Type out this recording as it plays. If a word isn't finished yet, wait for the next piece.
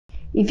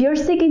If you're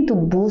seeking to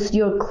boost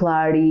your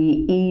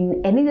clarity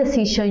in any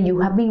decision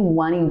you have been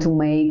wanting to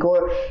make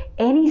or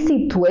any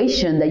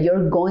situation that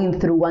you're going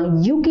through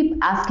and you keep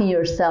asking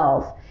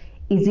yourself,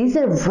 is this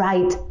the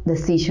right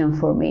decision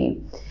for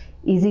me?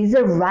 Is this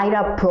the right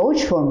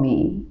approach for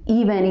me?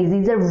 Even, is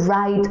this the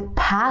right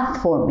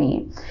path for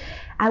me?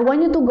 I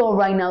want you to go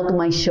right now to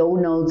my show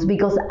notes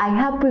because I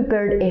have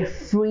prepared a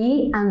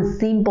free and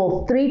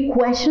simple 3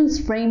 questions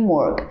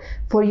framework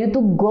for you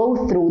to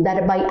go through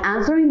that by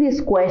answering these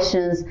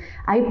questions,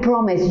 I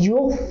promise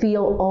you'll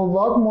feel a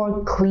lot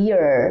more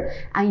clear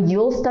and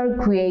you'll start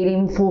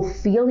creating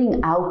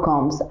fulfilling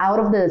outcomes out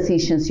of the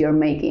decisions you're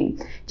making.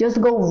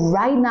 Just go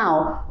right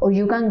now or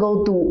you can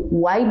go to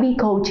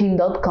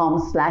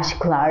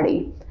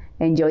ybcoaching.com/clarity.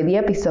 Enjoy the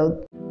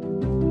episode.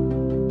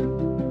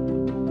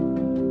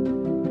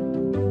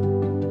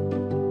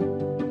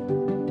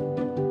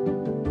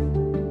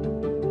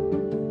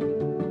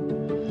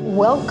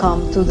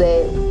 Welcome to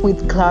the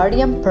With Clarity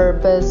and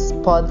Purpose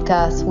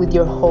podcast with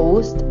your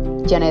host,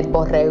 Yanet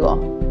Borrego.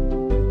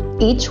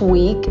 Each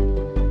week,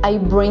 I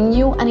bring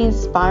you an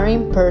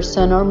inspiring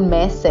person or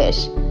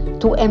message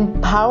to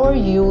empower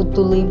you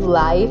to live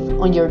life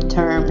on your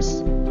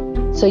terms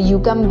so you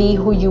can be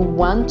who you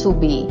want to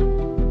be,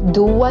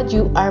 do what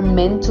you are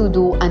meant to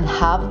do, and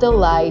have the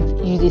life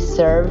you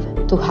deserve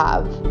to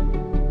have.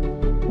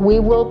 We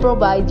will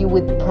provide you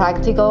with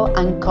practical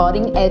and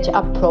cutting-edge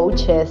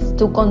approaches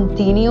to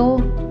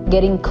continue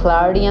getting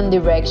clarity and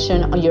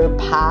direction on your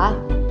path,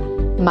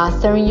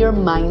 mastering your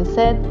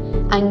mindset,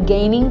 and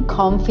gaining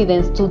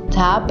confidence to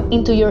tap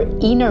into your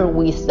inner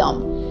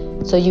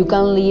wisdom so you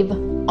can live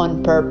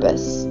on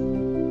purpose.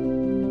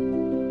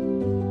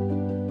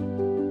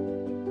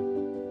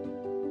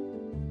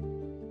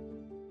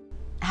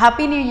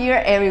 Happy New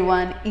Year,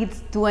 everyone.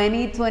 It's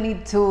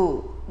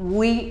 2022.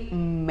 We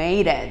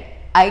made it.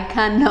 I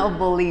cannot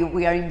believe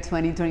we are in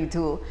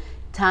 2022.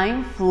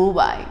 Time flew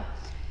by.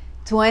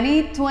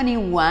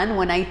 2021,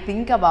 when I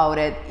think about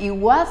it, it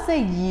was a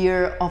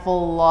year of a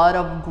lot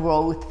of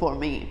growth for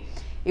me.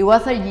 It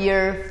was a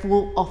year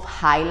full of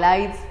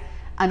highlights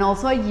and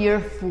also a year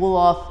full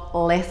of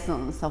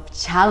lessons, of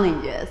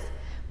challenges.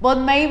 But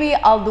maybe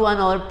I'll do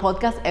another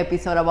podcast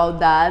episode about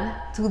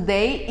that.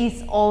 Today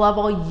is all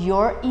about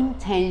your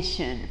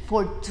intention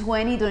for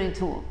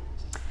 2022.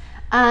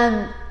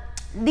 And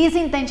this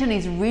intention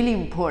is really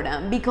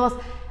important because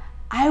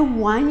I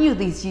want you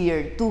this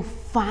year to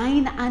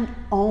find and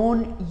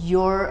own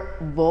your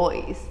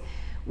voice.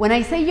 When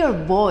I say your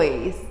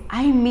voice,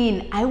 I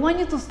mean I want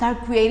you to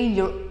start creating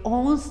your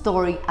own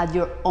story at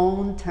your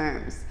own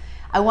terms.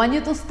 I want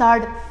you to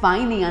start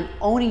finding and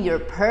owning your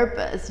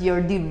purpose, your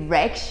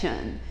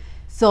direction,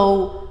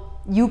 so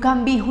you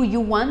can be who you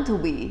want to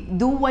be.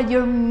 Do what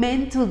you're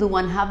meant to do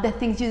and have the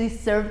things you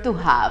deserve to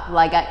have,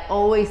 like I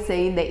always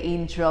say in the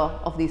intro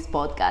of this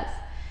podcast.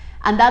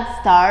 And that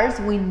starts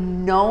with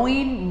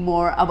knowing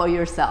more about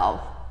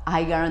yourself,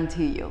 I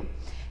guarantee you.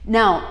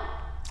 Now,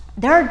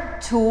 there are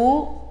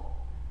 2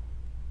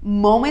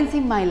 moments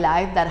in my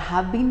life that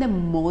have been the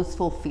most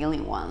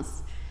fulfilling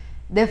ones.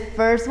 The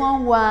first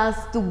one was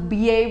to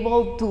be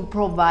able to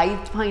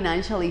provide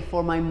financially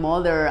for my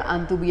mother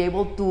and to be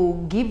able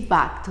to give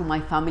back to my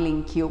family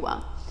in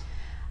Cuba.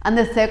 And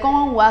the second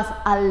one was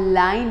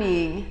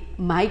aligning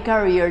my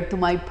career to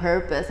my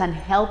purpose and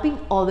helping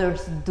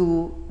others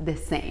do the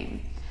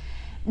same.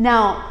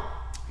 Now,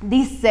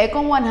 this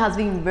second one has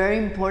been very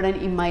important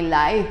in my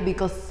life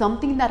because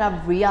something that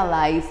I've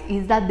realized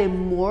is that the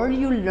more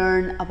you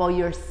learn about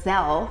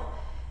yourself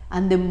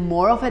and the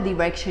more of a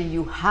direction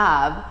you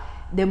have,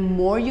 the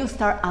more you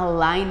start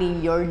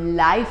aligning your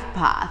life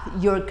path,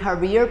 your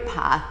career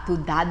path to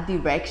that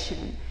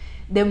direction.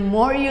 The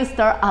more you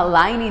start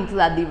aligning to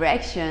that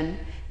direction,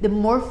 the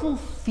more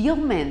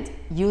fulfillment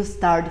you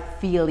start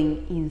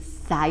feeling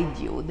inside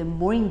you, the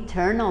more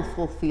internal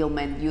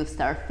fulfillment you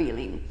start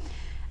feeling.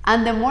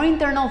 And the more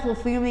internal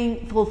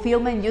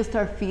fulfillment you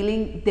start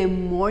feeling, the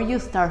more you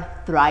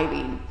start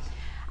thriving.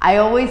 I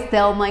always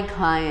tell my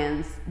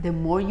clients, the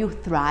more you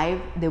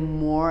thrive, the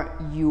more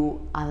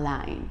you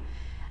align.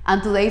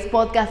 And today's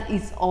podcast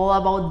is all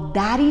about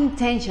that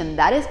intention,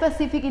 that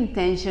specific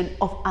intention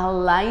of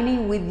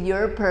aligning with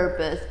your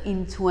purpose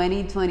in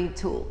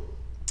 2022.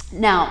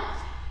 Now,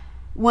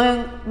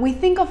 when we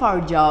think of our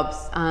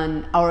jobs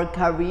and our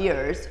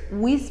careers,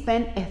 we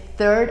spend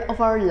 1/3 of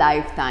our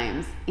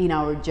lifetimes in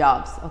our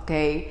jobs,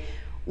 okay?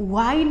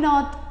 Why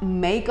not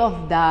make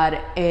of that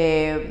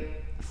a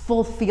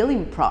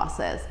fulfilling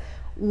process?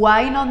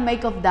 Why not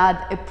make of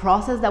that a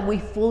process that we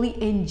fully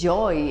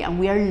enjoy and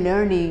we are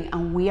learning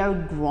and we are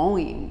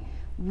growing?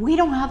 We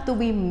don't have to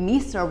be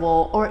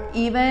miserable or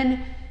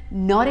even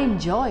not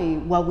enjoy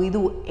what we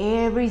do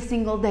every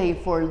single day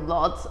for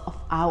lots of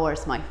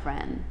hours, my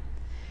friend.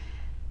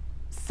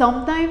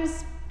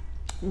 Sometimes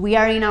we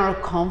are in our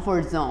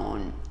comfort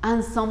zone,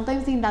 and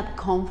sometimes in that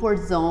comfort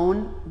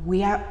zone,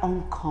 we are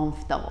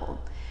uncomfortable.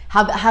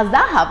 Has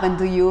that happened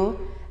to you?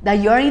 That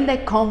you're in the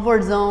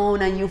comfort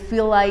zone and you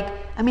feel like,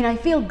 I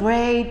feel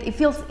great, it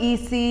feels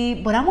easy,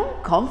 but I'm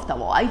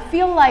uncomfortable. I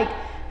feel like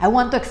I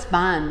want to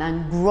expand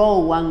and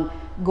grow and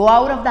go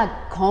out of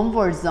that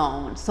comfort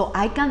zone so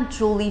I can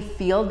truly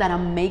feel that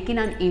I'm making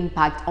an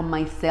impact on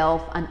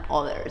myself and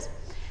others.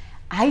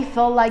 I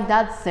felt like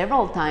that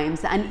several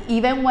times, and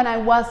even when I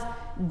was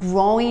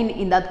growing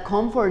in that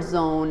comfort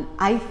zone,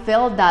 I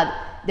felt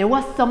that there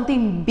was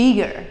something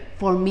bigger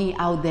for me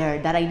out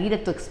there that I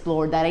needed to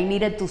explore, that I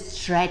needed to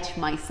stretch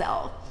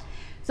myself.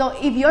 So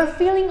if you're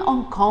feeling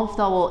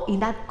uncomfortable in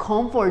that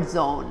comfort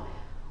zone,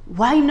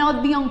 why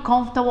not be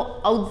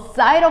uncomfortable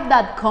outside of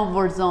that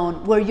comfort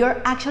zone where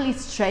you're actually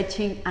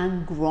stretching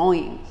and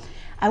growing?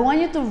 I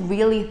want you to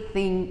really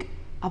think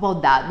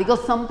about that,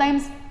 because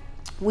sometimes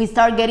we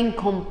start getting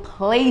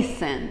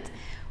complacent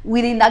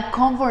within that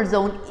comfort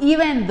zone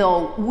even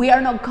though we are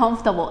not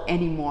comfortable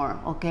anymore,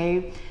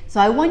 okay? So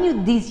I want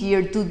you this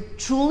year to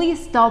truly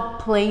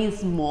stop playing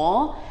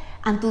small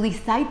and to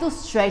decide to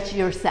stretch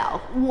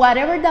yourself,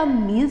 whatever that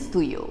means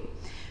to you.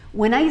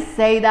 When I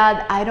say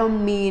that, I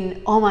don't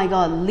mean, oh my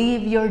God,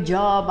 leave your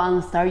job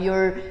and start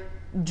your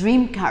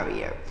dream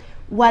career.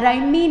 What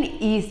I mean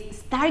is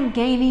start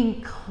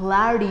gaining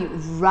clarity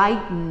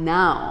right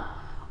now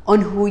on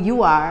who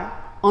you are,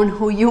 on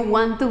who you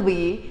want to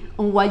be,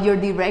 on what your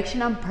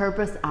direction and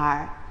purpose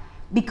are.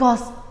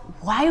 Because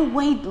why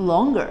wait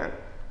longer?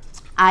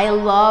 I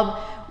love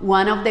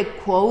one of the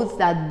quotes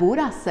that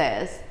Buddha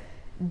says,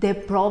 the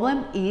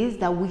problem is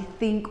that we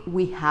think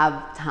we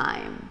have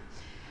time.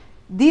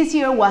 This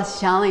year was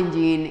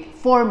challenging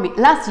for me.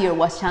 Last year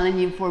was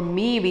challenging for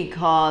me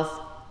because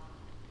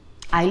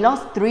I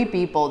lost 3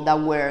 people that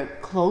were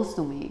close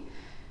to me.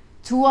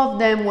 2 of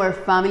them were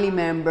family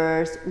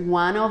members.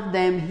 One of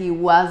them, he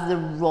was the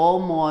role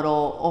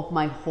model of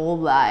my whole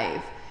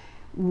life.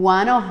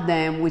 One of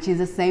them, which is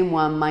the same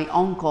one, my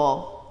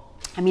uncle.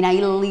 I mean, I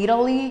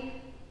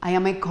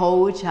am a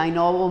coach. I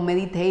know about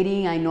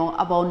meditating. I know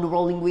about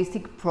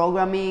neuro-linguistic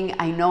programming.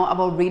 I know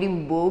about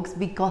reading books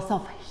because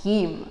of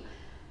him.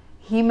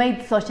 He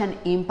made such an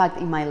impact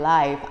in my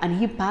life, and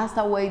he passed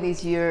away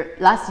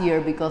last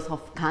year because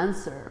of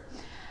cancer.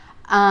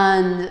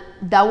 And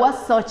that was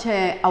such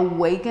an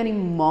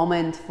awakening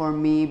moment for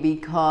me,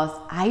 because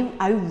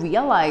I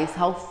realized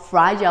how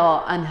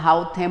fragile and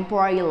how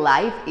temporary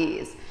life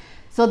is.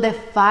 So the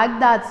fact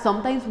that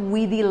sometimes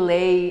we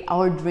delay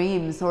our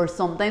dreams, or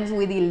sometimes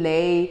we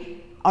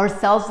delay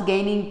ourselves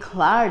gaining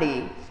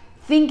clarity,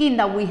 thinking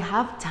that we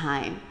have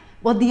time,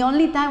 but the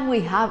only time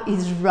we have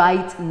is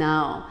right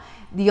now.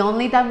 The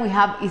only time we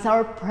have is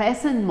our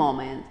present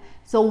moment.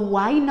 So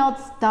why not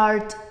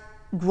start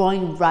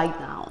growing right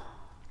now?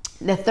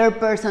 The third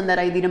person that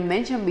I didn't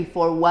mention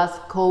before was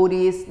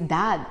Cody's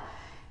dad.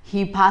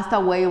 He passed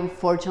away,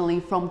 unfortunately,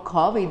 from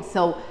COVID.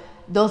 So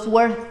those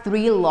were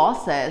 3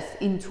 losses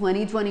in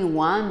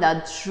 2021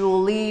 that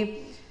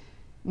truly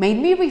made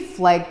me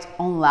reflect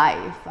on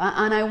life.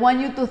 And I want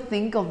you to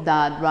think of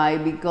that,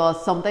 right?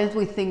 Because sometimes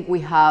we think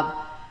we have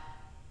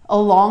a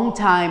long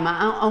time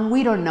and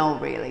we don't know,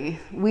 really.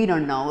 We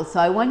don't know. So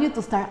I want you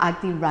to start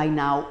acting right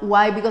now.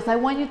 Why? Because I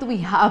want you to be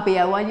happy.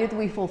 I want you to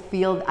be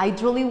fulfilled. I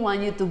truly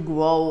want you to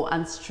grow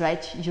and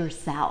stretch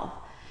yourself.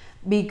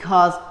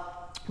 Because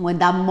when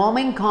that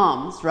moment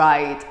comes,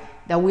 right,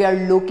 that we are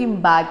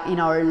looking back in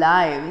our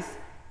lives,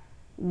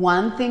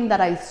 one thing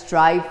that I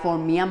strive for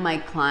me and my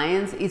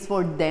clients is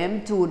for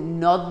them to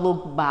not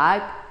look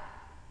back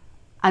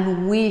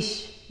and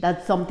wish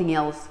that something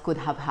else could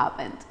have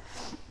happened.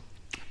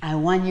 I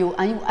want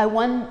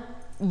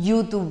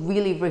you to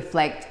really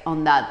reflect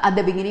on that at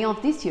the beginning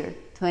of this year,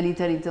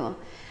 2022.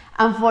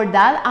 And for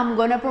that, I'm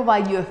gonna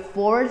provide you a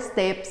 4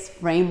 steps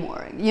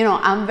framework. You know,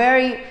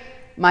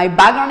 my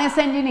background is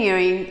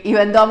engineering,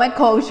 even though I'm a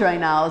coach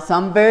right now. So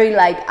I'm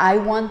I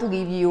want to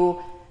give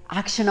you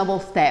actionable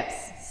steps,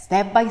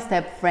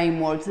 step-by-step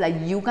frameworks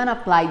that you can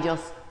apply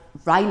just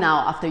right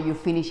now after you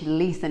finish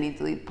listening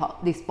to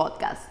this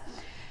podcast.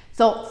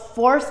 So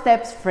 4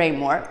 steps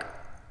framework,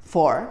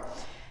 4.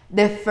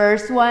 The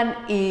first one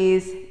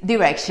is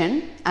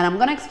direction, and I'm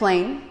gonna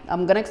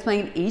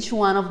explain each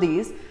one of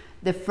these.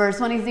 The first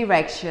one is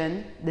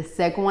direction, the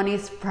second one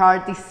is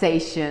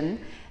prioritization,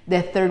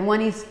 the third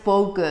one is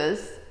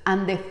focus,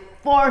 and the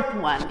 4th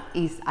one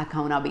is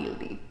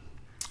accountability.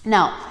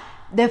 Now,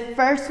 the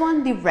first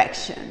one,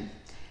 direction.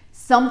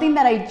 Something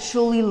that I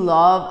truly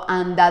love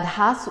and that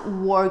has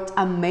worked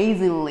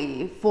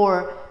amazingly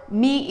for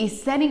me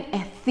is setting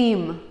a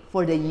theme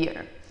for the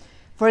year.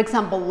 For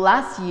example,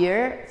 last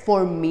year,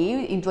 for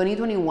me, in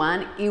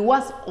 2021, it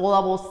was all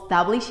about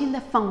establishing the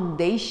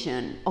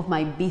foundation of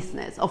my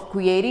business, of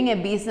creating a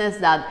business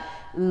that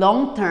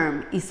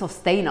long-term is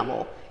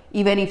sustainable,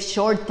 even if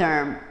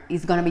short-term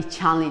is gonna be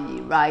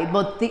challenging, right?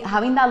 But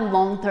having that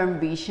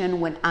long-term vision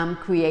when I'm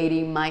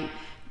creating my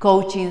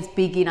coaching,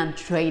 speaking, and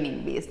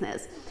training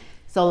business.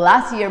 So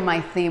last year,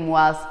 my theme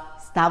was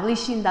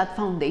establishing that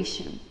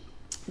foundation.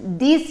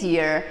 This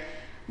year,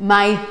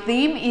 my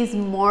theme is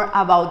more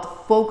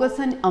about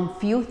focusing on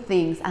few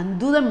things and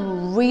do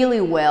them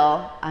really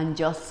well and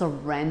just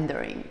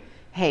surrendering.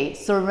 Hey,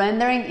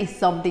 surrendering is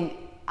something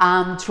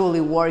I'm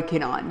truly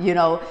working on,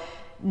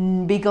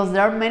 because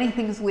there are many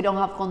things we don't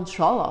have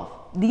control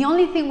of. The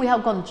only thing we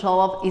have control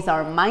of is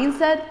our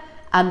mindset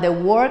and the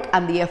work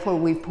and the effort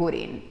we put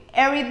in.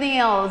 Everything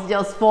else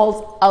just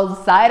falls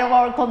outside of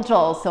our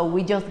control, so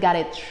we just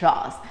gotta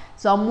trust.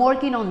 So I'm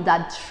working on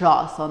that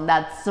trust, on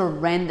that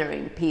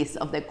surrendering piece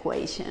of the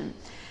equation.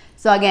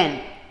 So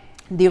again,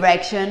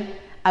 direction.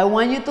 I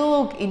want you to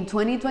look in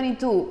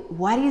 2022,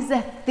 what is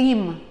the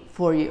theme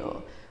for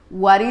you?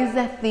 What is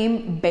the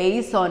theme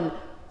based on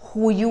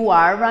who you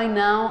are right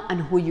now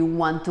and who you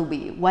want to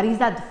be? What is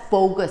that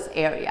focus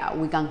area,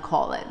 we can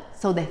call it?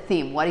 So the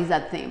theme, what is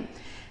that theme?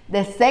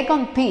 The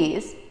second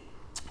piece,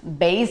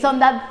 based on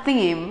that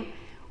theme,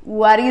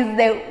 what is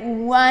the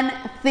one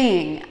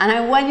thing? And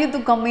I want you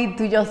to commit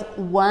to just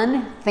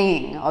one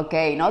thing,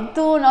 okay? Not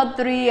two, not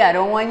three. I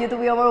don't want you to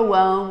be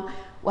overwhelmed.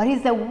 What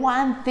is the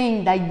one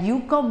thing that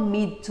you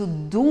commit to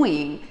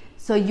doing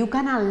so you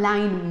can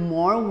align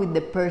more with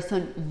the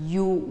person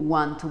you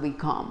want to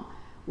become?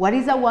 What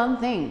is the one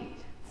thing?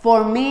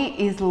 For me,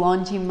 is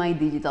launching my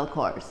digital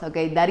course,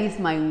 okay? That is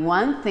my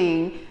one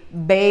thing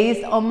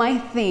based on my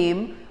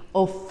theme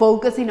of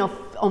focusing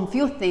on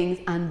few things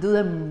and do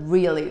them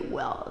really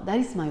well. That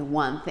is my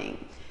one thing.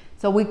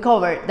 So we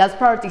covered, that's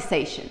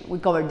prioritization. We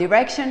covered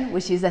direction,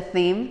 which is a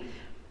theme,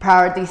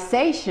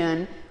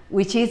 prioritization,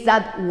 which is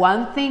that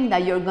one thing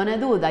that you're gonna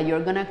do, that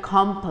you're gonna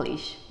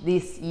accomplish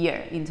this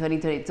year in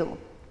 2022.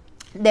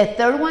 The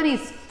third one is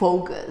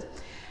focus.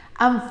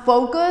 And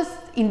focus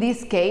in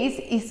this case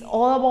is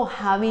all about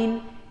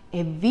having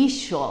a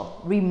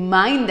visual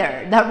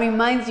reminder that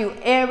reminds you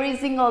every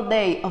single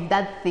day of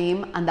that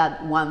theme and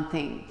that one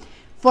thing.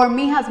 For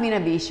me, has been a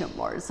vision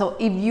board. So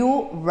if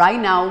you right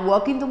now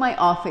walk into my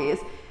office,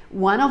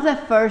 one of the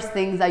first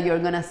things that you're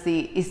gonna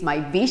see is my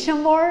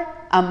vision board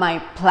and my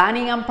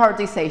planning and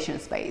prioritization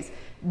space.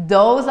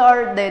 Those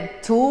are the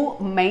two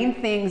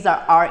main things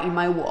that are in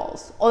my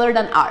walls, other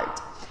than art.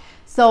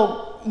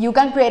 So you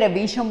can create a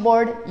vision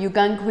board, you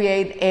can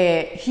create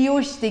a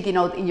huge sticky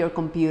note in your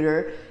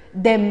computer.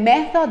 The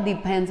method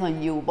depends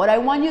on you, but I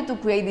want you to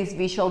create this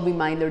visual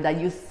reminder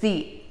that you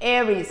see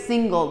every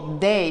single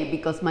day,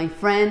 because my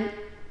friend,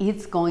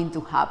 it's going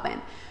to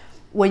happen.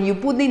 When you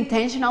put the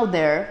intention out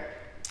there,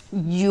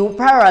 you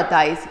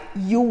prioritize,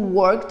 you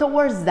work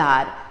towards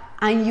that,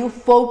 and you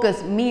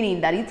focus,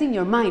 meaning that it's in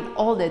your mind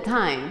all the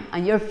time,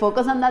 and you're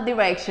focused on that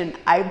direction.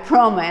 I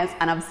promise,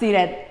 and I've seen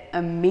it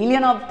a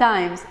million of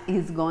times,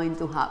 it's going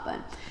to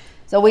happen.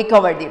 So we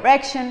cover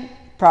direction,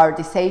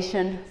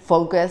 prioritization,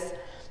 focus.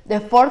 The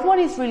fourth one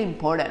is really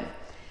important,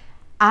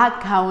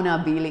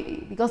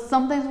 accountability, because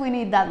sometimes we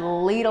need that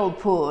little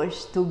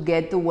push to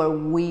get to where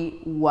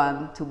we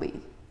want to be.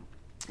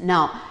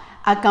 Now,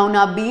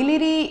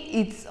 accountability,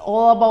 it's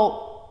all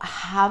about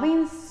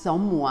having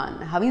someone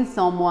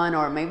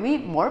or maybe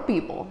more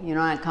people, you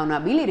know, an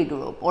accountability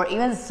group or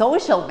even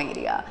social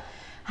media,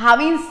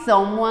 having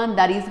someone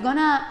that is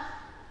gonna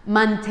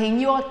maintain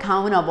you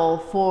accountable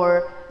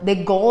for the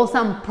goals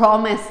and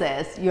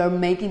promises you're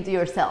making to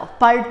yourself,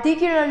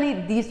 particularly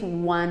this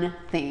one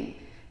thing,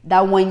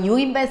 that when you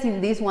invest in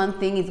this one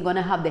thing, it's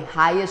gonna have the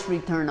highest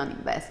return on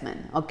investment,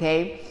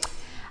 okay?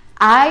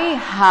 I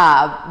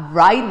have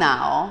right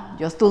now,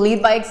 just to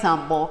lead by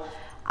example,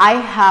 I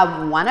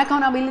have one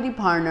accountability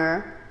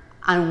partner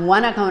and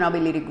one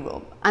accountability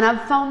group, and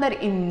I've found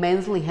that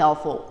immensely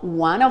helpful.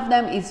 One of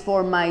them is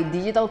for my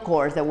digital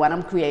course, the one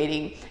I'm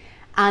creating,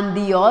 and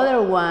the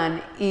other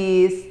one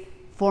is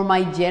for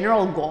my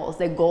general goals,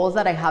 the goals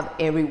that I have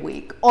every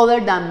week, other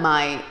than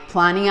my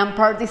planning and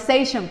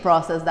prioritization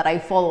process that I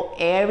follow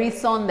every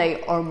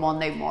Sunday or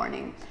Monday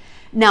morning.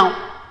 Now,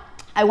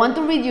 I want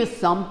to read you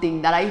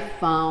something that I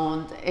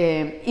found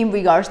in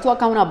regards to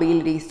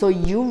accountability, so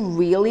you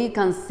really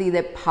can see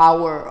the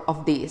power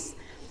of this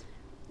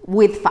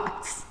with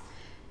facts.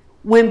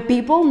 When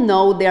people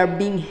know they are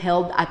being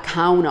held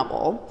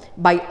accountable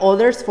by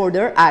others for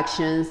their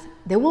actions,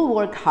 they will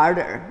work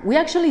harder. We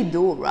actually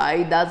do,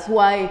 right? That's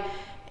why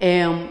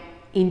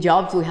in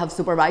jobs we have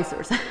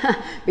supervisors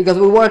because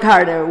we work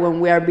harder when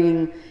we are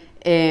being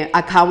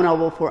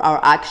accountable for our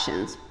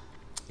actions.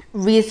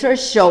 Research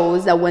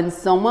shows that when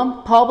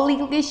someone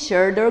publicly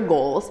shares their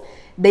goals,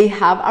 they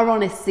have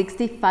around a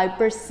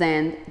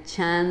 65%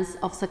 chance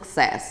of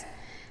success.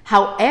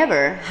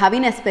 However,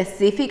 having a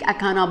specific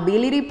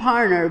accountability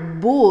partner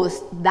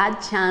boosts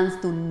that chance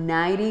to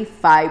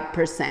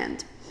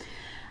 95%.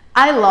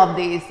 I love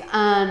this,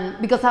 and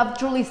because I've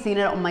truly seen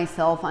it on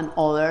myself and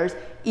others.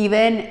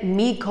 Even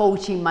me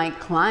coaching my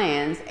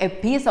clients, a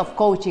piece of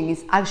coaching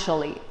is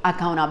actually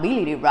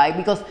accountability, right?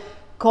 Because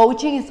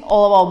coaching is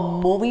all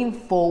about moving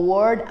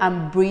forward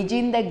and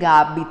bridging the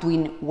gap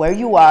between where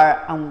you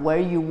are and where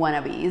you want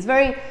to be. It's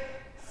very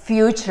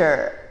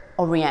future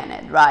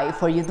oriented, right?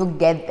 For you to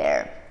get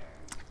there.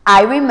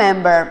 I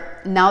remember,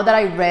 now that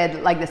I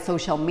read like the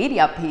social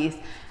media piece,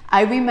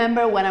 I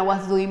remember when I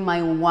was doing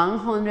my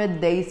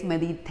 100 days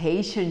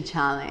meditation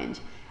challenge,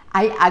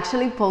 I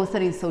actually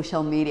posted in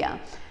social media.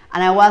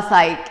 And I was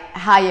like,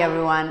 hi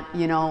everyone,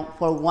 you know,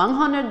 for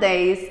 100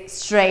 days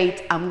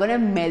straight, I'm gonna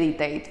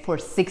meditate for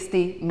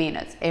 60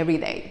 minutes every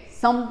day.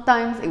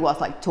 Sometimes it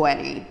was like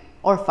 20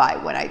 or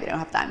 5 when I didn't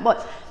have time,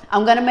 but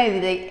I'm gonna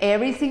meditate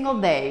every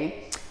single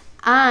day.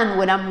 And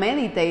when I'm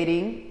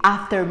meditating,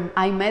 after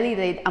I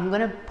meditate, I'm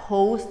gonna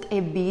post a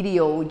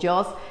video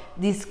just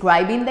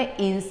describing the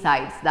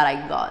insights that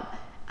I got.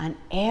 And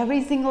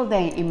every single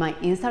day in my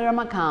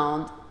Instagram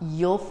account,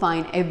 you'll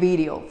find a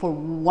video for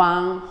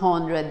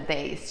 100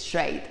 days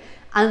straight.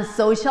 And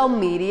social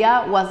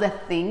media was the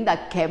thing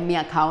that kept me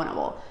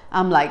accountable.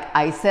 I'm like,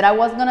 I said I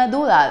was gonna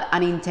do that,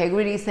 and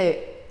integrity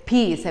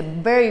is a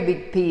very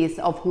big piece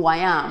of who I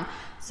am.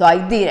 So I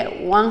did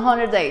it,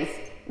 100 days,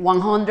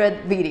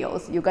 100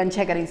 videos. You can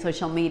check it in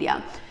social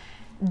media.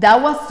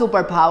 That was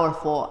super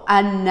powerful.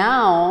 And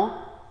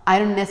now I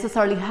don't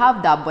necessarily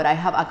have that, but I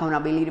have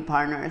accountability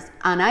partners.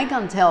 And I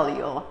can tell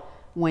you,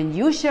 when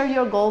you share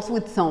your goals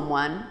with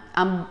someone,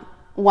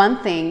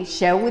 one thing,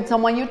 share with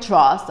someone you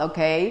trust,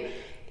 okay?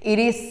 It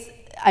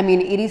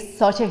is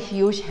such a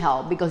huge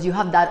help because you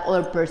have that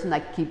other person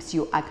that keeps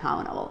you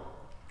accountable.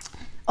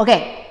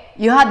 Okay,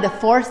 you had the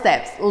 4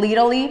 steps.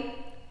 Literally,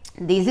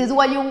 this is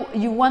what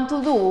you want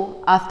to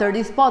do after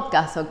this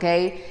podcast,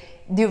 okay?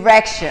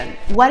 Direction.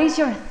 What is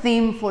your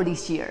theme for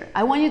this year?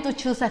 I want you to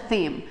choose a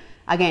theme.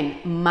 Again,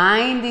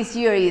 mine this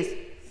year is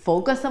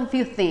focus on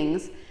few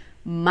things,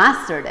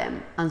 master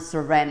them, and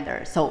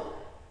surrender. So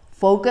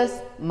focus,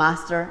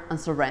 master, and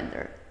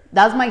surrender.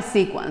 That's my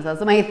sequence,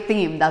 that's my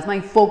theme, that's my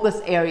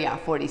focus area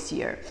for this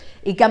year.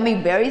 It can be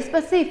very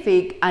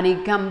specific and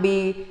it can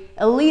be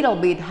a little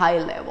bit high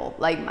level,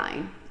 like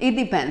mine. It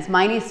depends.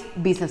 Mine is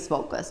business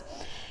focus.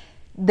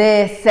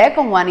 The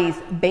second one is,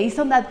 based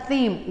on that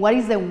theme, what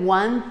is the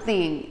one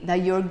thing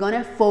that you're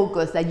gonna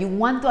focus, that you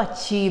want to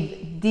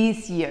achieve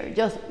this year?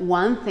 Just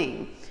one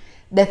thing.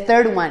 The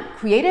third one,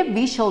 create a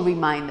visual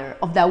reminder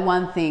of that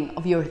one thing,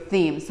 of your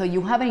theme, so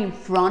you have it in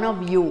front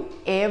of you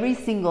every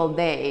single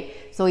day,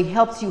 so it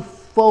helps you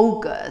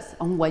focus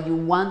on what you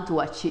want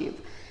to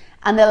achieve.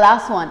 And the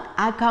last one,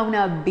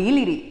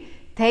 accountability.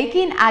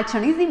 Taking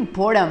action is an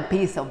important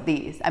piece of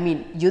this. I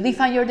mean, you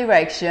define your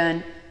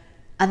direction,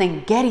 and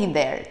then getting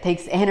there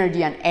takes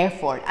energy and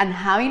effort. And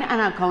having an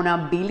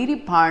accountability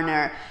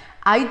partner,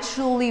 I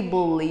truly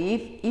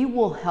believe it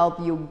will help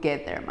you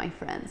get there, my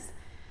friends.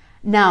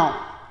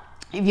 Now,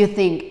 if you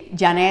think,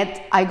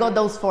 Yanet, I got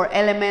those 4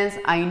 elements,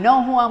 I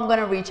know who I'm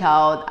gonna reach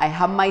out, I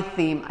have my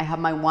theme, I have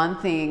my one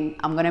thing,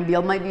 I'm gonna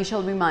build my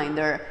visual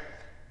reminder,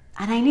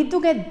 and I need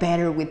to get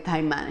better with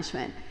time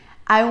management.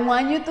 I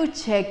want you to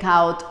check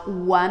out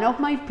one of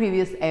my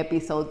previous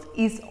episodes.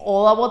 It's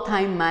all about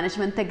time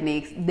management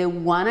techniques, the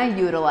one I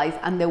utilize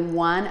and the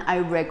one I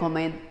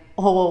recommend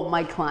all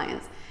my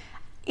clients.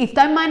 If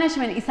time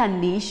management is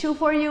an issue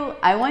for you,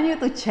 I want you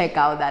to check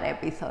out that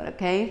episode,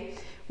 okay?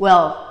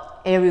 Well,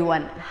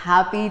 everyone,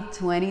 happy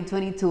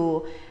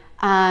 2022,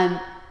 and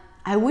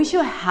I wish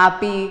you a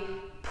happy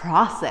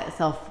process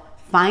of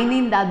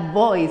finding that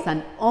voice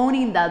and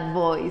owning that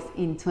voice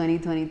in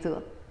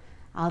 2022.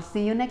 I'll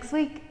see you next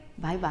week.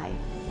 Bye bye.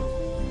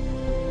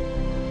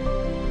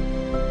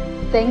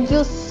 Thank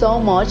you so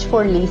much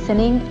for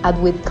listening at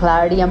With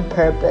Clarity and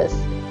Purpose.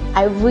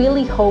 I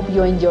really hope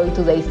you enjoyed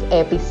today's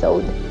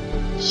episode.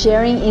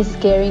 Sharing is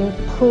caring.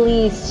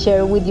 Please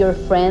share with your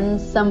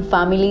friends and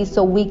family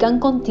so we can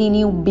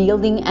continue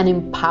building an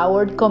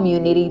empowered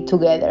community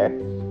together.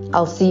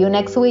 I'll see you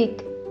next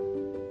week.